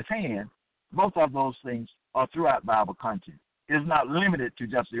 his hand, both of those things are throughout Bible content. It's not limited to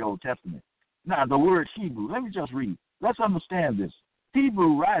just the Old Testament. Now, the word Hebrew, let me just read. Let's understand this.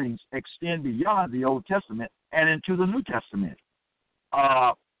 Hebrew writings extend beyond the Old Testament and into the New Testament.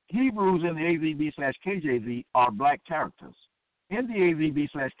 Hebrews in the AVB/KJV are black characters. In the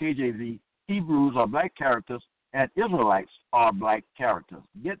AVB/KJV, Hebrews are black characters and Israelites are black characters.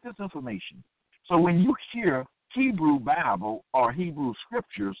 Get this information. So when you hear Hebrew Bible or Hebrew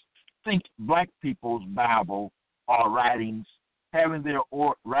scriptures, think black people's Bible or writings having their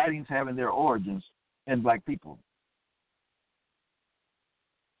origins in black people.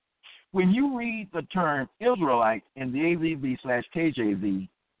 When you read the term Israelite in the AVB/KJV,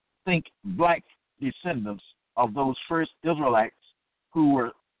 think black descendants of those first Israelites who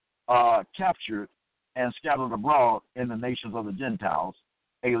were captured and scattered abroad in the nations of the Gentiles,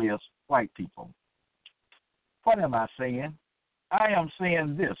 alias white people. What am I saying? I am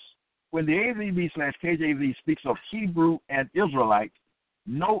saying this. When the AVB/KJV speaks of Hebrew and Israelite,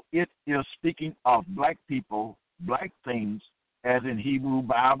 know it is speaking of black people, black things, as in Hebrew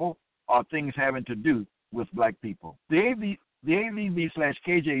Bible, or things having to do with black people. The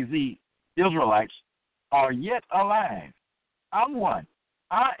AVB/KJV Israelites are yet alive. I'm one.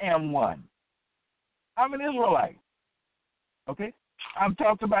 I am one. I'm an Israelite. Okay? I'm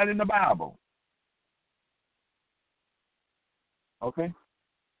talked about in the Bible. Okay?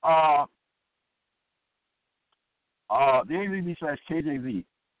 The AVB/KJV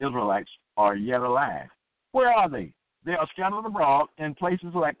Israelites are yet alive. Where are they? They are scattered abroad in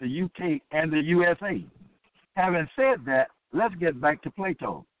places like the UK and the USA. Having said that, let's get back to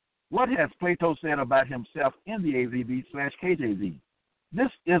Plato. What has Plato said about himself in the AVB/KJV?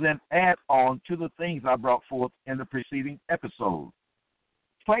 This is an add-on to the things I brought forth in the preceding episode.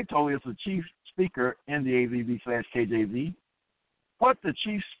 Plato is the chief speaker in the AVB/KJV. what the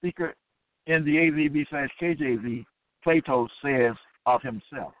chief speaker in the AVB/KJV, Plato, says of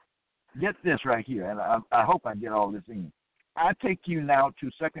himself. Get this right here, and I hope I get all this in. I take you now to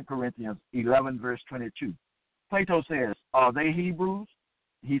 2 Corinthians 11, verse 22. Plato says, are they Hebrews?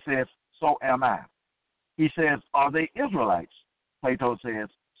 He says, so am I. He says, are they Israelites? Plato says,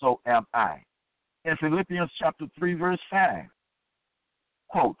 so am I. In Philippians chapter 3, verse 5,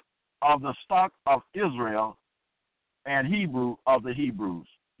 quote, of the stock of Israel and Hebrew of the Hebrews.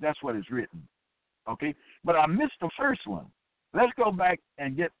 That's what is written. Okay? But I missed the first one. Let's go back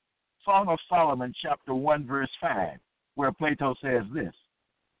and get Song of Solomon chapter 1, verse 5, where Plato says this,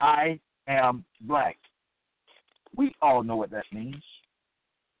 I am black. We all know what that means.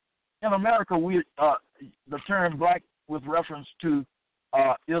 In America, the term black with reference to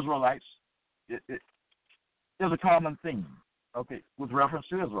Israelites it is a common thing. Okay, with reference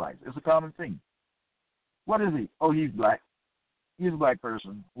to Israelites, it's a common thing. What is he? Oh, he's black. He's a black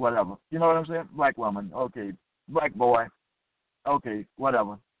person, whatever. You know what I'm saying? Black woman, okay. Black boy, okay,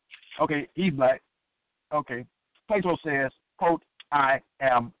 whatever. Okay, he's black. Okay. Plato says, quote, I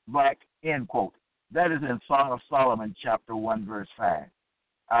am black, end quote. That is in Song of Solomon, chapter 1, verse 5.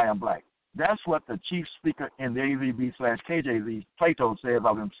 I am black. That's what the chief speaker in the AVB/KJV, Plato, says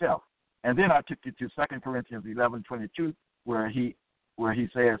of himself. And then I took you to 2 Corinthians 11:22, where he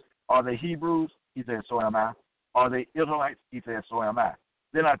says, are they Hebrews? He says, so am I. Are they Israelites? He says, so am I.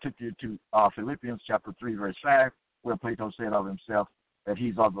 Then I took you to Philippians chapter 3, verse 5, where Plato said of himself that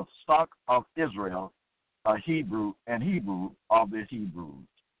he's of the stock of Israel, a Hebrew, and Hebrew of the Hebrews.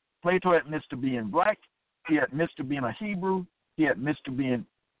 Plato admits to being black. He admits to being a Hebrew. He admits to being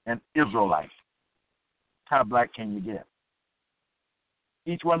an Israelite. How black can you get?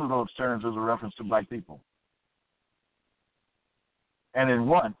 Each one of those terms is a reference to black people. And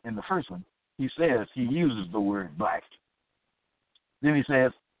in the first one, he says he uses the word black. Then he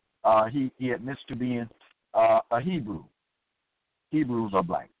says he admits to being a Hebrew. Hebrews are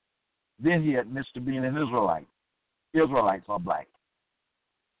black. Then he admits to being an Israelite. Israelites are black.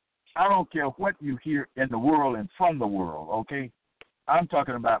 I don't care what you hear in the world and from the world, okay? I'm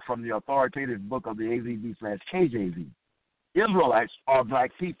talking about from the authoritative book of the AVB/KJV. Israelites are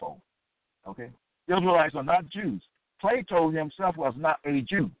black people, okay? Israelites are not Jews. Plato himself was not a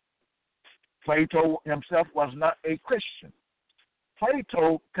Jew. Plato himself was not a Christian.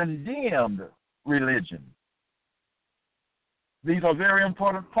 Plato condemned religion. These are very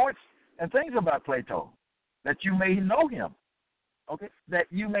important points and things about Plato, that you may know him, okay? That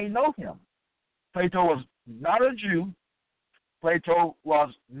you may know him. Plato was not a Jew. Plato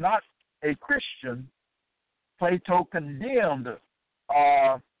was not a Christian. Plato condemned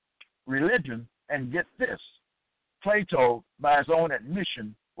religion, and get this, Plato, by his own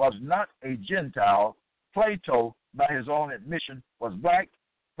admission, was not a Gentile. Plato, by his own admission, was black.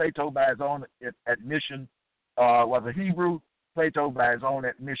 Plato, by his own admission, was a Hebrew. Plato, by his own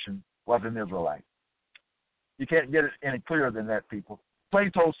admission, was an Israelite. You can't get it any clearer than that, people.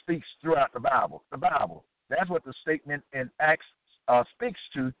 Plato speaks throughout the Bible. The Bible. That's what the statement in Acts speaks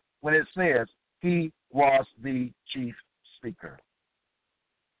to when it says he was the chief speaker.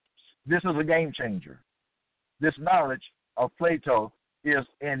 This is a game changer. This knowledge of Plato is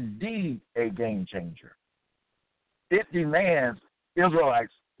indeed a game changer. It demands,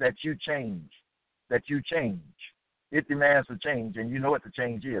 Israelites, that you change. That you change. It demands a change, and you know what the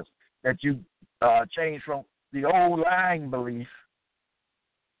change is. That you change from the old lying belief,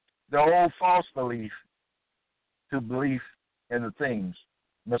 the old false belief, to belief in the things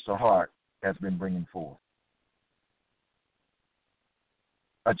Mr. Hart has been bringing forth.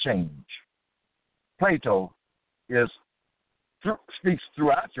 A change. Plato speaks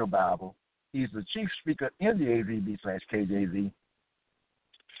throughout your Bible. He's the chief speaker in the AVB/KJV.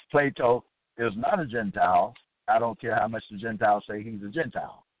 Plato is not a Gentile. I don't care how much the Gentiles say he's a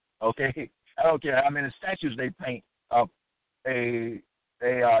Gentile. Okay? I don't care how many statues they paint of a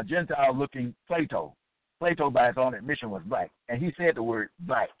Gentile-looking Plato. Plato, by his own admission, was black. And he said the word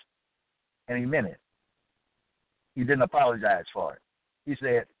black. And he meant it. He didn't apologize for it. He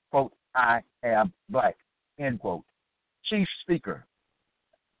said, quote, I am black, end quote. Chief speaker.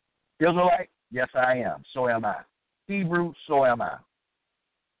 Israelite? Yes, I am. So am I. Hebrew? So am I.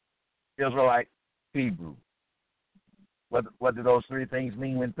 Israelite, Hebrew. What do those three things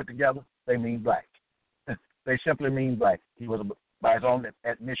mean when put together? They mean black. They simply mean black. He was, by his own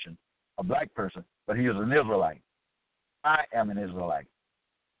admission, a black person, but he was an Israelite. I am an Israelite.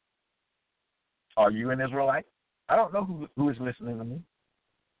 Are you an Israelite? I don't know who is listening to me.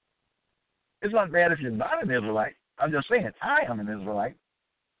 It's not bad if you're not an Israelite. I'm just saying, I am an Israelite.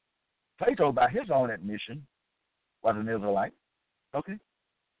 Plato, by his own admission, was an Israelite. Okay?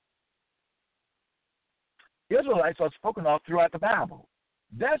 Israelites are spoken of throughout the Bible.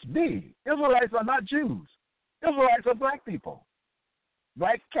 That's big. Israelites are not Jews. Israelites are black people.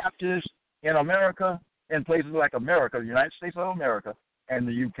 Black captives in America, in places like America, the United States of America, and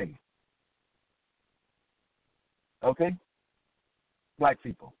the UK. Okay? Black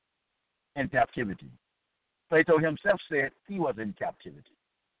people in captivity. Plato himself said he was in captivity.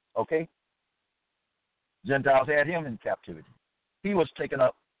 Okay? Gentiles had him in captivity. He was taken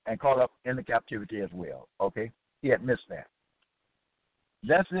up and caught up in the captivity as well. Okay? He had missed that.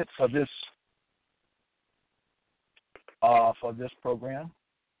 That's it for this program.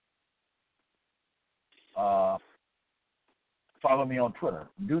 Follow me on Twitter.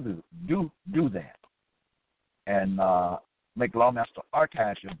 Do that. And make Lawmaster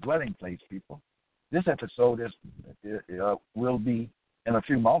Archives your dwelling place, people. This episode will be in a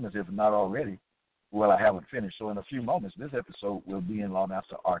few moments, if not already. Well, I haven't finished. So in a few moments, this episode will be in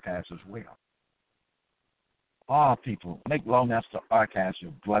Lawmaster Archives as well. People, make Lawmaster Archives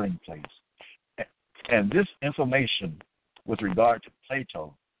your dwelling place. And this information with regard to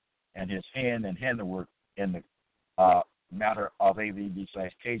Plato and his hand and handiwork in the matter of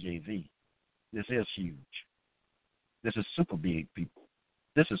AVB/KJV, this is huge. This is super big, people.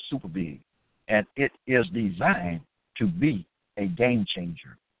 This is super big. And it is designed to be a game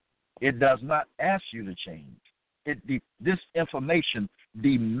changer. It does not ask you to change. This information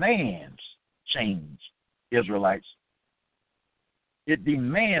demands change, Israelites. It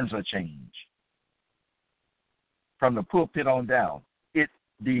demands a change. From the pulpit on down, it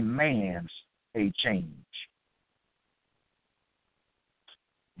demands a change.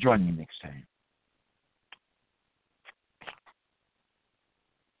 Join me next time.